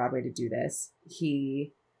came to Broadway to do this.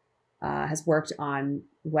 He has worked on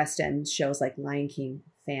West End shows like Lion King,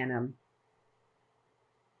 Phantom,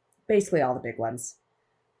 basically all the big ones.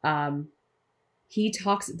 The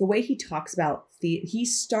way he talks about he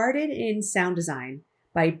started in sound design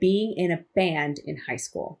by being in a band in high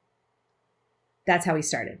school. That's how he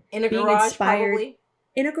started. In a garage, probably.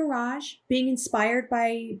 In a garage, being inspired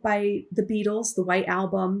by the Beatles, the White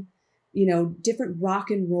Album, different rock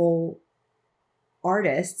and roll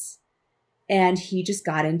artists. And he just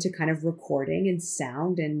got into kind of recording and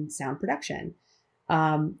sound production.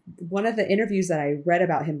 One of the interviews that I read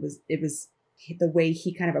about him was the way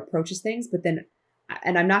he kind of approaches things. But then,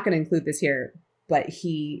 and I'm not going to include this here, but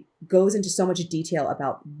he goes into so much detail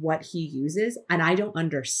about what he uses, and I don't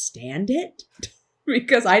understand it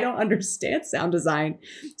because I don't understand sound design.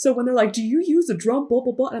 So when they're like, do you use a drum, blah,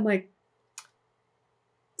 blah, blah, I'm like,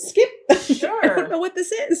 skip. Sure. I don't know what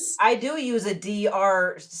this is. I do use a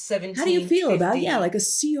DR-17. How do you feel about like a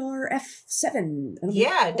CRF7?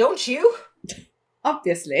 Yeah, don't you?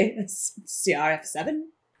 Obviously, CRF7.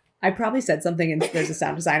 I probably said something, and there's a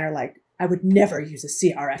sound designer like, I would never use a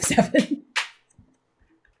CRF7.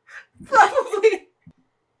 Probably.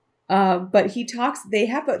 But he talks, they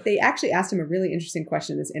actually asked him a really interesting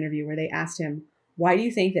question in this interview where they asked him, why do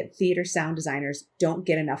you think that theater sound designers don't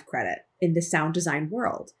get enough credit in the sound design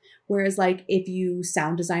world? Whereas like if you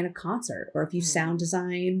sound design a concert or if you sound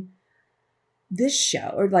design this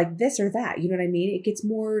show or like this or that, you know what I mean? It gets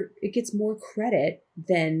more credit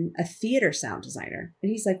than a theater sound designer.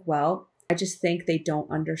 And he's like, well, I just think they don't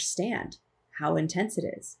understand how intense it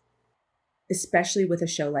is. Especially with a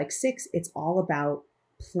show like Six, it's all about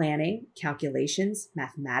planning, calculations,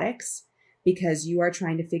 mathematics, because you are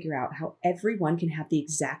trying to figure out how everyone can have the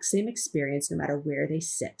exact same experience no matter where they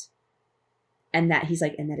sit. And that he's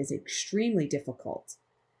like, and that is extremely difficult,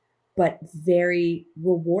 but very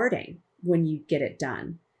rewarding when you get it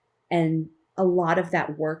done. And a lot of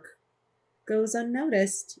that work goes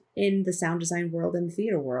unnoticed in the sound design world and the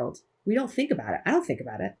theater world. We don't think about it. I don't think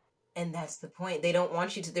about it. And that's the point. They don't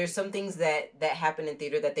want you to. There's some things that happen in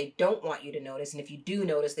theater that they don't want you to notice, and if you do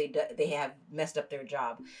notice, they have messed up their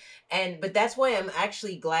job. But that's why I'm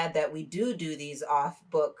actually glad that we do these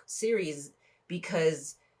off-book series,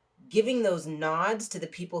 because giving those nods to the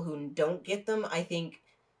people who don't get them, I think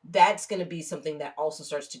that's going to be something that also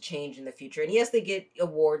starts to change in the future. And yes, they get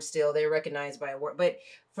awards still; they're recognized by award, but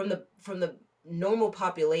from the normal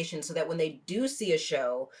population, so that when they do see a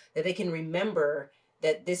show, that they can remember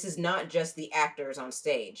that this is not just the actors on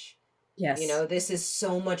stage. Yes. This is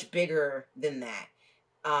so much bigger than that.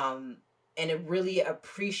 And it really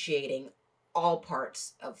appreciating all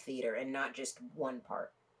parts of theater and not just one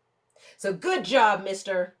part. So good job,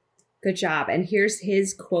 mister. Good job. And here's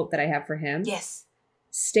his quote that I have for him. Yes.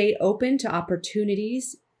 Stay open to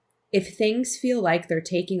opportunities. If things feel like they're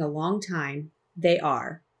taking a long time, they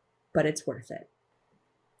are, but it's worth it.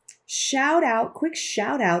 Quick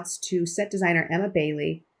shout outs to set designer Emma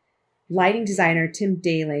Bailey, lighting designer Tim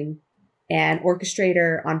Daling, and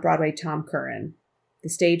orchestrator on Broadway Tom Curran, the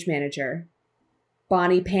stage manager.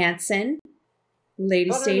 Bonnie Pantson,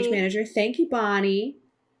 lady stage manager. Thank you, Bonnie.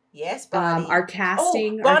 Yes, Bonnie. Our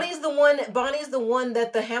casting. Bonnie's the one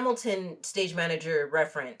that the Hamilton stage manager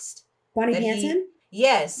referenced. Bonnie Hanson?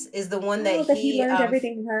 Yes, is the one that he learned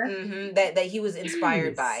everything from her. Mm-hmm, that he was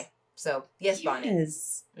inspired by. So yes, Bonnie.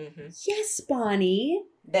 Yes. Mm-hmm. Yes, Bonnie.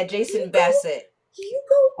 That Jason Bassett. You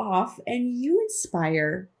go off and you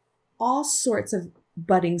inspire all sorts of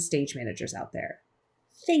budding stage managers out there.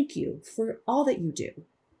 Thank you for all that you do.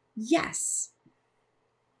 Yes.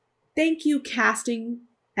 Thank you, casting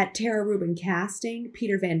at Tara Rubin Casting,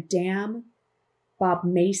 Peter Van Dam, Bob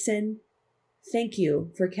Mason. Thank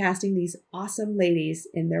you for casting these awesome ladies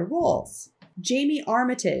in their roles. Jamie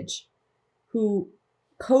Armitage, who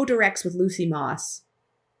co-directs with Lucy Moss.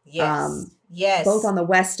 Yes. Yes. Both on the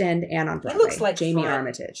West End and on Broadway. He looks like Jamie fun.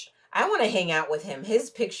 Armitage. I want to hang out with him.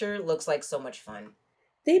 His picture looks like so much fun.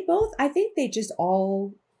 I think they just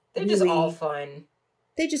all... They're just all fun.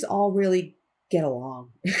 They just all really get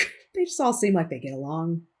along. They just all seem like they get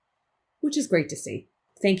along, which is great to see.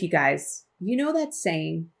 Thank you, guys. You know that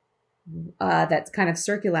saying that's kind of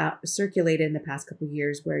circulated in the past couple of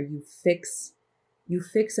years where you fix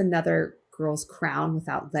another girl's crown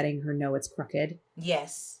without letting her know it's crooked?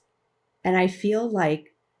 Yes. And I feel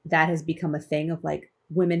like that has become a thing of like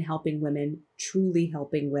women helping women, truly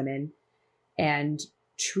helping women, and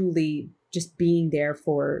truly just being there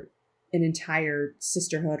for an entire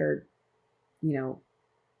sisterhood or, you know,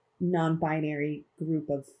 non-binary group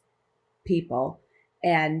of people,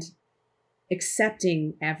 and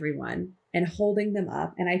accepting everyone and holding them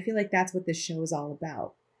up. And I feel like that's what this show is all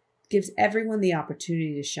about. Gives everyone the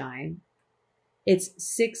opportunity to shine. It's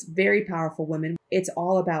 6 very powerful women. It's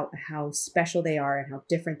all about how special they are and how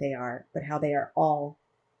different they are, but how they are all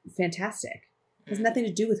fantastic. It has nothing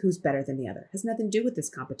to do with who's better than the other. It has nothing to do with this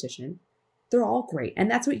competition. They're all great. And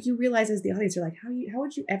that's what you realize as the audience. You're like, how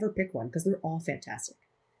would you ever pick one? Because they're all fantastic.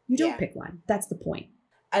 You don't pick one. That's the point.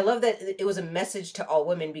 I love that it was a message to all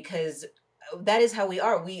women, because that is how we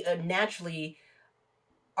are. We naturally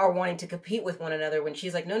are wanting to compete with one another, when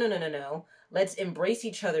she's like, no. Let's embrace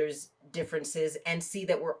each other's differences and see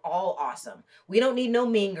that we're all awesome. We don't need no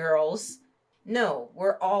mean girls. No,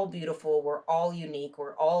 we're all beautiful. We're all unique.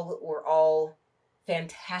 We're all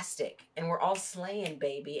fantastic, and we're all slaying,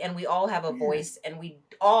 baby. And we all have a voice, and we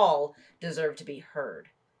all deserve to be heard.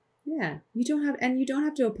 Yeah, you don't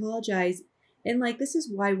have to apologize. And like, this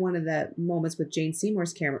is why one of the moments with Jane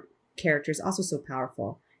Seymour's character is also so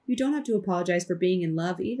powerful. You don't have to apologize for being in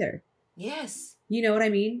love either. Yes. You know what I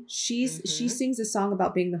mean? She sings a song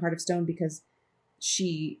about being the heart of stone because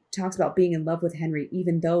she talks about being in love with Henry,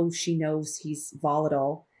 even though she knows he's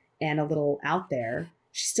volatile and a little out there.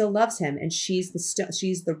 She still loves him, and she's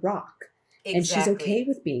the rock. Exactly. And she's okay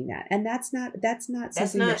with being that. And that's not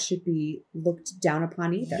something that should be looked down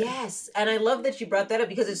upon either. Yes. And I love that you brought that up,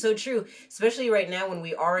 because it's so true, especially right now when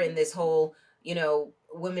we are in this whole,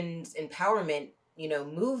 women's empowerment,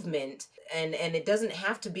 movement. And it doesn't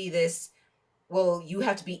have to be this, well, you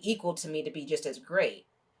have to be equal to me to be just as great.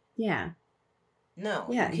 Yeah. No.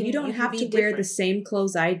 Yeah. You don't have to wear the same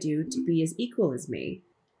clothes I do to be as equal as me.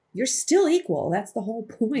 You're still equal. That's the whole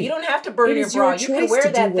point. You don't have to burn your bra. You can wear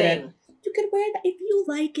that thing. You can wear that. If you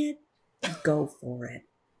like it, go for it.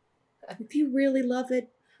 If you really love it,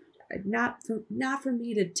 not for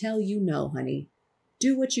me to tell you no, honey.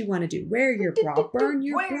 Do what you want to do. Wear your bra. Burn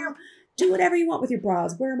your bra. Do whatever you want with your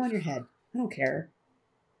bras. Wear them on your head. I don't care.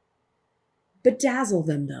 Bedazzle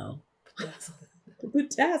them, though.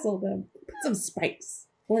 Bedazzle them. Put some spice.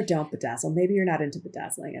 Or don't bedazzle. Maybe you're not into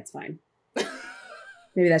bedazzling. It's fine.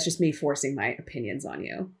 Maybe that's just me forcing my opinions on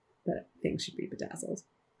you. That things should be bedazzled.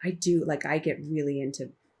 I get really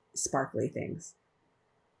into sparkly things.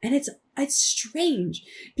 And it's strange,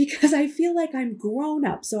 because I feel like I'm grown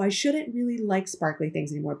up, so I shouldn't really like sparkly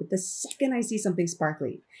things anymore. But the second I see something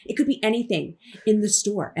sparkly, it could be anything in the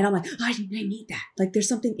store, and I'm like, oh, I need that. Like, there's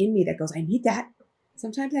something in me that goes, I need that.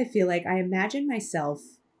 Sometimes I feel like I imagine myself,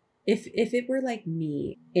 if it were like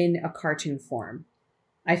me in a cartoon form,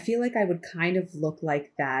 I feel like I would kind of look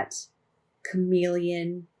like that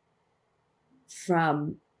chameleon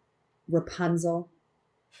from Rapunzel,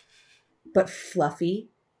 but fluffy.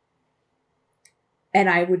 And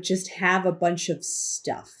I would just have a bunch of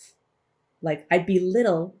stuff. Like, I'd be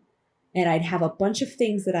little, and I'd have a bunch of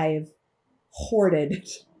things that I have hoarded.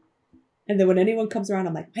 And then when anyone comes around,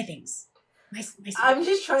 I'm like, my things. My I'm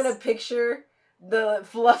just trying to picture the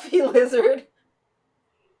fluffy lizard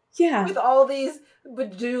Yeah. with all these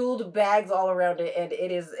bejeweled bags all around it, and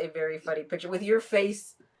it is a very funny picture with your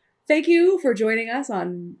face. Thank you for joining us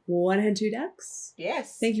on One Hen Two Ducks.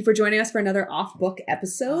 Yes. Thank you for joining us for another off-book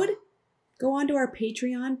episode. Go on to our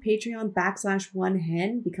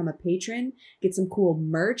Patreon.com/OneHen, become a patron, get some cool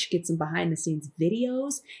merch, get some behind-the-scenes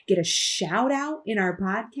videos, get a shout-out in our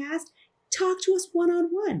podcast, talk to us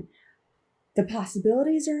one-on-one. The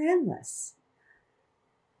possibilities are endless.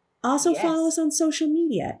 Also follow us on social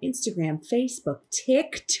media, Instagram, Facebook,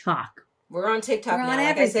 TikTok. We're on TikTok We're now. on Like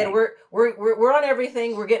everything. I said, we're on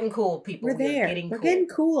everything. We're getting cool, people. We're there. We're getting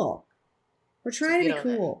cool. We're trying to be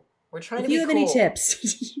cool. We're trying if to be you have cool. any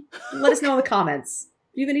tips, let us know in the comments.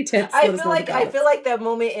 If you have any tips, I let us know in the comments. feel like that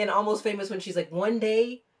moment in Almost Famous when she's like, "One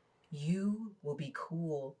day, you will be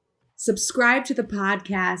cool." Subscribe to the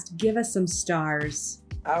podcast. Give us some stars.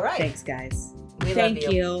 All right. Thanks, guys. We Thank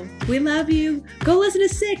love you. We love you. Go listen to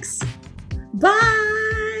 6.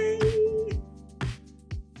 Bye.